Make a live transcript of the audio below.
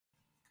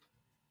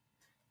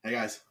Hey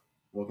guys,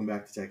 welcome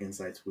back to Tech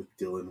Insights with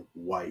Dylan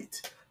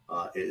White.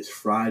 It is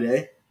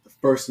Friday, the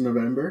 1st of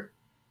November.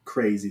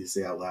 Crazy to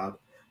say out loud.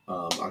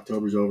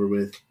 October's over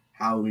with.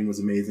 Halloween was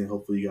amazing.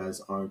 Hopefully you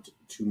guys aren't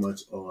too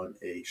much on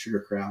a sugar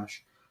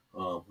crash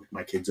like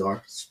my kids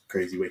are. It's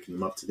crazy waking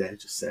them up today,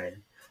 just saying.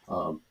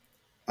 Um,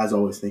 as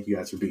always, thank you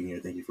guys for being here.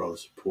 Thank you for all the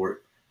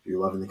support. If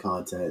you're loving the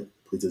content,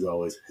 please, as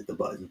always, hit the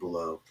button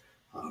below.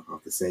 I don't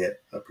have to say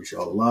it. I appreciate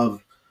all the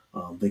love.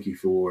 Thank you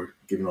for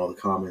giving all the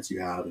comments you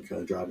have and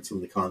kind of driving some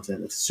of the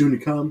content that's soon to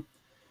come.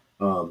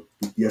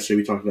 Yesterday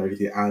we talked about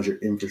everything Azure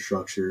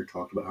infrastructure,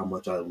 talked about how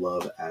much I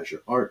love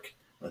Azure Arc.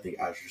 I think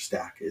Azure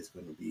Stack is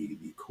going to be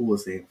the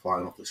coolest thing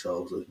flying off the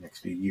shelves over the next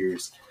few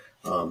years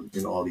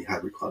in all the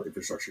hybrid cloud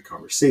infrastructure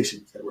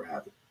conversations that we're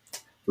having.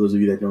 For those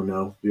of you that don't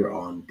know, we are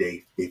on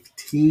day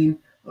 15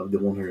 of the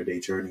 100-day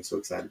journey. So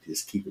excited to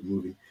just keep it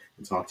moving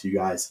and talk to you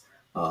guys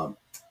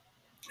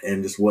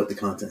and just what the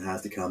content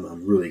has to come.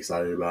 I'm really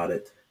excited about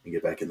it and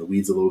get back in the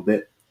weeds a little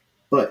bit.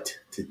 But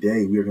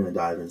today we are going to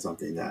dive in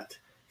something that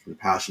has been a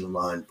passion of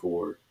mine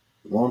for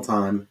a long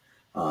time.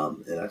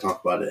 And I talk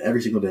about it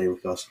every single day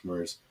with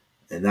customers.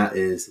 And that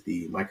is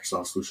the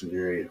Microsoft solutions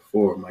area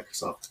for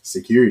Microsoft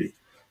Security.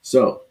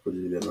 So for those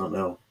of you that don't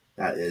know,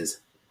 that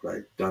is what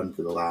I've done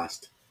for the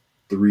last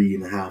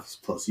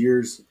 3.5+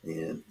 years.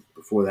 And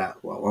before that,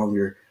 a lot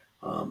longer.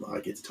 I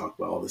get to talk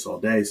about all this all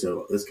day.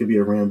 So this could be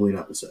a rambling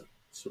episode.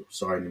 So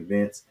sorry in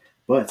advance.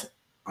 But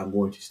I'm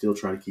going to still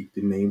try to keep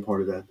the main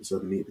part of the episode,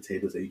 the meat and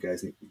potatoes that you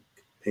guys need to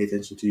pay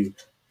attention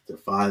to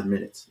 5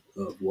 minutes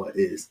of what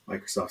is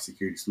Microsoft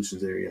Security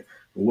Solutions area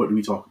and what do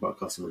we talk about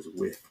customers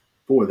with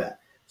for that.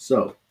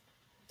 So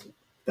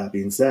that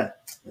being said,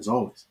 as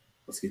always,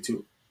 let's get to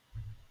it.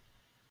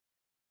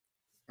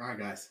 All right,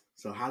 guys.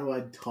 So how do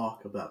I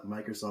talk about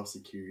Microsoft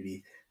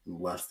Security in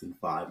less than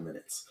 5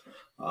 minutes?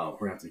 We're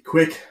going to have to be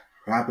quick,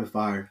 rapid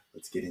fire.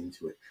 Let's get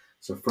into it.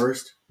 So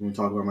first, when we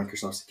talk about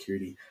Microsoft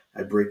Security,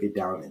 I break it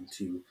down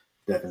into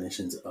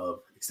definitions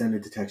of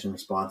extended detection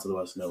response,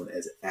 otherwise known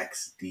as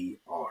XDR.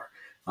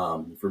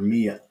 For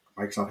me,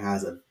 Microsoft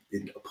has a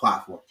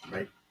platform,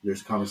 right?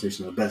 There's a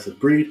conversation of the best of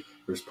breed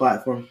versus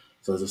platform.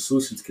 So as a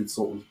solutions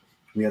consultant,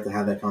 we have to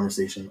have that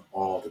conversation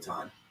all the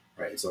time.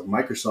 Right, so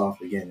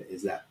Microsoft, again,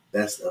 is that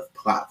best of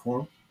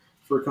platform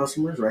for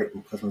customers, right?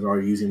 When customers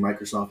are using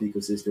Microsoft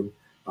ecosystem.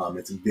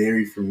 It's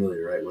very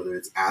familiar, right? Whether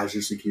it's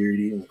Azure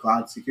security in the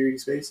cloud security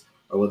space,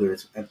 or whether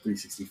it's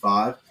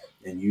M365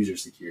 and user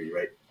security,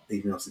 right?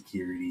 Email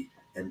security,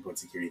 endpoint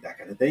security, that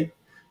kind of thing.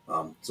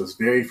 So it's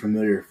very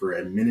familiar for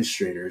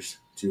administrators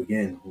to,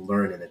 again,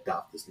 learn and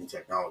adopt this new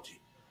technology.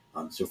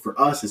 So for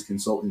us as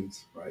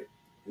consultants, right,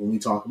 when we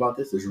talk about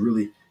this, there's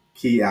really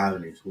key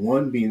avenues.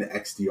 One being the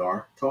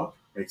XDR talk,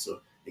 right? So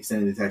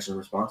extended detection and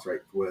response,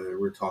 right? Whether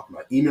we're talking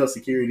about email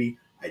security,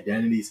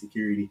 identity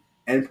security,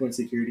 endpoint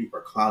security,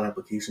 or cloud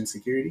application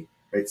security,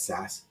 right?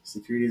 SaaS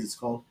security as it's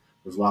called.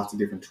 There's lots of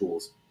different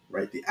tools,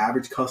 right? The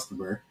average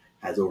customer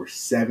has over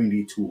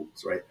 70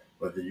 tools, right?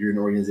 Whether you're an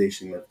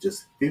organization of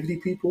just 50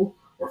 people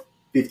or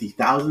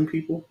 50,000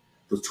 people,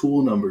 the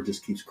tool number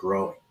just keeps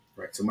growing,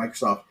 right? So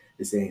Microsoft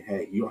is saying,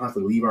 hey, you don't have to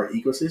leave our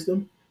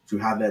ecosystem to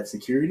have that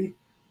security.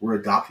 We're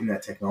adopting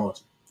that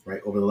technology,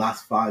 right? Over the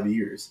last 5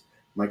 years,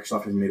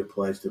 Microsoft has made a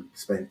pledge to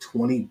spend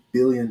 $20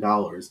 billion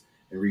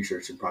in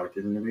research and product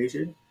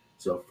innovation.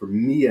 So for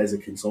me as a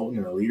consultant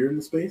and a leader in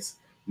the space,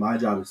 my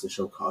job is to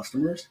show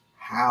customers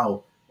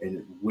how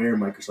and where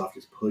Microsoft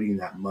is putting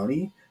that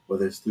money,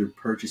 whether it's through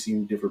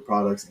purchasing different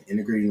products and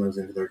integrating those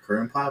into their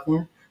current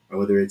platform, or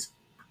whether it's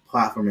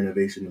platform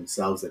innovation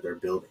themselves that they're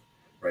building,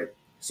 right?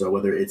 So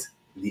whether it's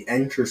the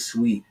Entra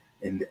suite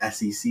in the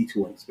SEC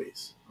tooling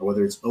space, or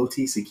whether it's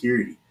OT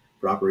security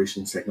for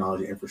operations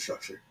technology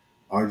infrastructure.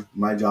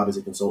 My job as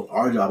a consultant,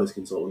 our job as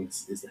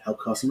consultants is to help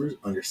customers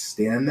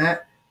understand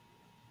that,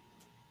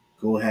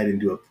 go ahead and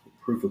do a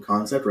proof of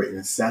concept, right, and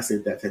assess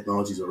if that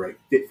technology is the right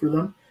fit for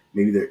them.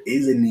 Maybe there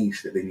is a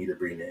niche that they need to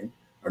bring in,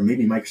 or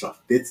maybe Microsoft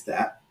fits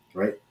that,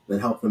 right? Then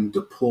help them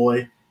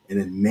deploy and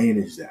then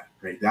manage that,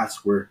 right?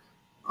 That's where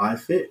I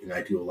fit, and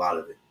I do a lot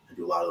of it. I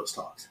do a lot of those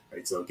talks,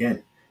 right? So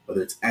again,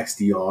 whether it's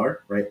XDR,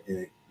 right,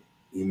 in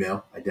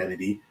email,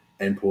 identity,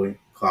 endpoint,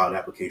 cloud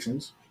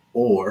applications,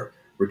 or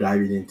we're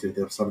diving into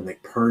something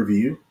like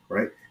Purview,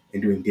 right,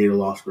 and doing data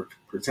loss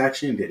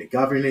protection, data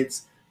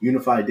governance,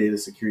 unified data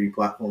security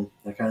platform,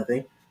 that kind of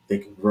thing.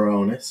 Think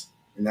Varonis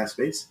in that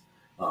space.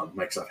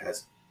 Microsoft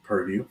has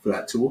Purview for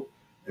that tool.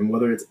 And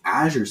whether it's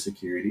Azure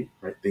security,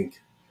 right,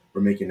 think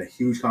we're making a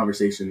huge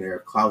conversation there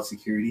of cloud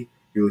security.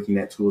 You're looking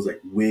at tools like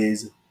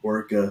Wiz,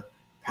 Orca,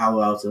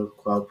 Palo Alto,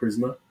 Cloud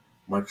Prisma.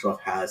 Microsoft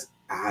has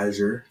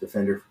Azure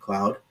Defender for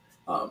Cloud.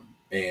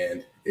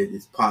 And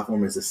its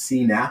platform is a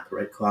CNAPP,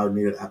 right? Cloud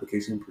Native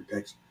Application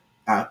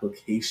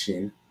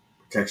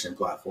Protection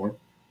Platform.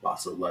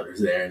 Lots of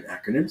letters there and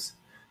acronyms.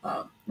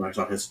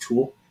 Microsoft has a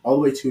tool all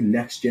the way to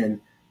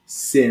next-gen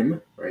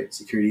SIM, right?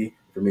 Security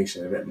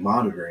Information Event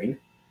Monitoring,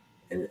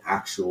 and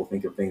actual,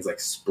 think of things like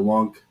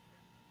Splunk,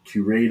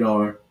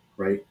 QRadar,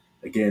 right?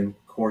 Again,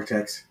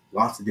 Cortex,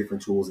 lots of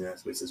different tools in that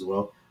space as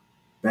well.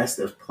 best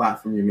of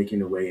platform you're making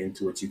your way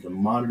into which you can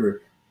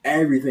monitor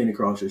everything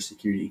across your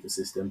security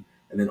ecosystem,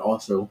 and then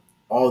also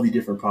all the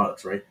different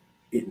products, right?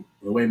 The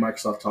way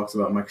Microsoft talks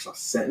about Microsoft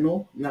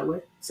Sentinel in that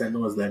way,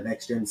 Sentinel is that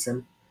next gen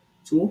SIEM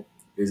tool,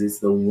 is it's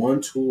the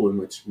one tool in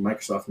which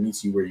Microsoft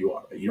meets you where you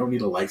are. Right? You don't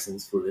need a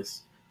license for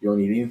this. You don't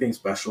need anything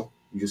special.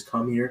 You just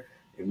come here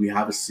and we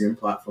have a SIEM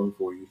platform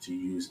for you to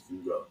use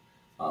and go.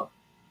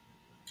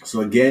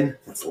 So again,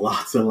 that's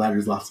lots of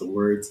letters, lots of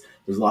words.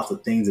 There's lots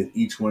of things in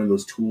each one of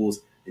those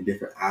tools in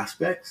different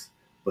aspects.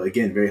 But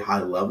again, very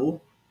high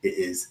level, it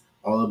is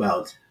all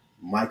about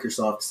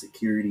Microsoft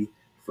security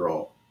for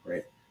all,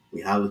 right?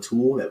 We have a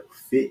tool that will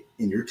fit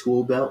in your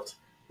tool belt,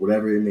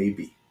 whatever it may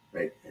be,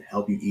 right? And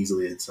help you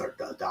easily start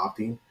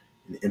adopting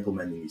and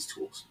implementing these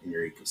tools in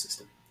your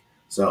ecosystem.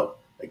 So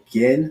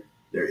again,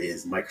 there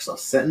is Microsoft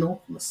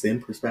Sentinel from a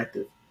SIEM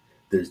perspective.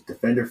 There's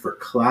Defender for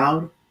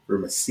Cloud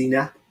from a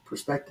CNAPP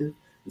perspective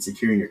and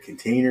securing your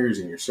containers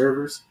and your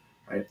servers,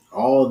 right?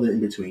 All the in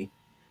between.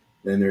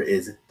 Then there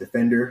is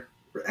Defender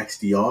for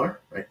XDR,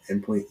 right?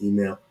 Endpoint,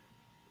 email,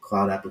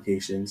 cloud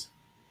applications,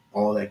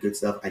 all that good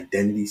stuff.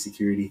 Identity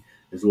security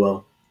as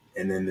well.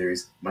 And then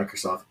there's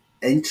Microsoft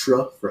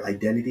Entra for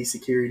identity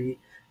security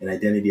and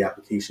identity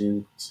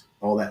applications,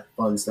 all that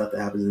fun stuff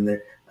that happens in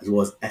there, as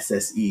well as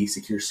SSE,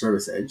 Secure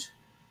Service Edge.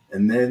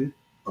 And then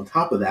on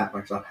top of that,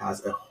 Microsoft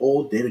has a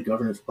whole data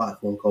governance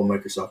platform called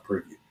Microsoft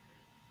Purview.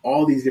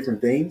 All these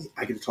different things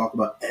I get to talk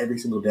about every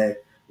single day,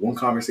 one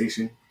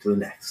conversation to the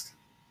next.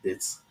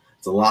 It's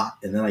a lot.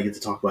 And then I get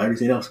to talk about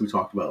everything else we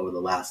talked about over the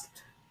last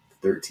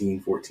 13,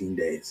 14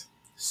 days.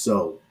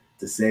 So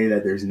to say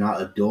that there's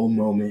not a dull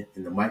moment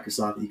in the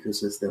Microsoft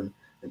ecosystem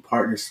and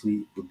partner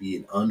suite would be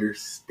an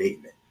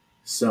understatement.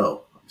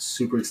 So I'm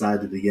super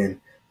excited again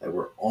that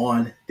we're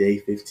on day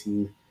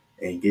 15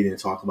 and getting to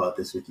talk about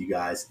this with you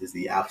guys is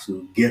the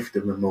absolute gift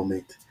of the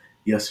moment.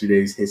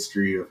 Yesterday's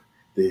history of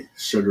the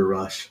sugar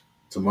rush,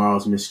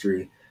 tomorrow's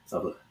mystery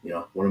of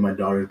one of my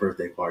daughter's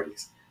birthday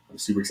parties. I'm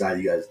super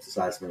excited you guys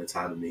decided to spend the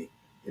time with me.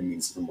 It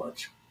means so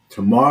much.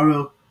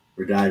 Tomorrow,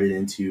 we're diving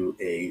into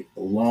a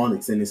long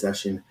extended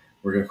session.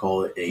 We're going to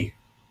call it a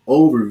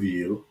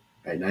overview,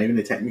 right? Not even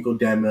a technical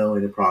demo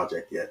in a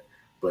project yet,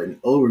 but an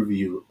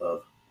overview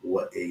of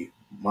what a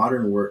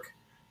modern work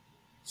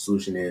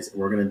solution is. And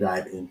we're going to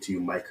dive into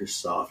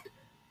Microsoft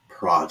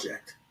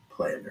Project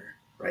Planner,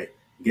 right?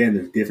 Again,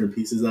 there's different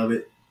pieces of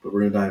it, but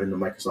we're going to dive into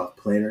Microsoft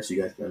Planner so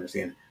you guys can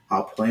understand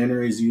how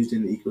Planner is used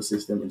in the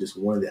ecosystem and just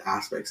one of the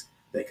aspects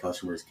that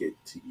customers get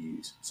to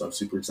use. So I'm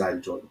super excited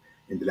to join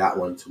into that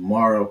one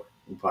tomorrow.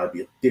 It'll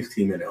probably be a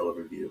 15-minute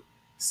overview.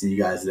 See you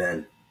guys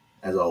then.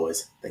 As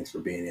always, thanks for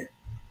being here.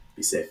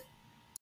 Be safe.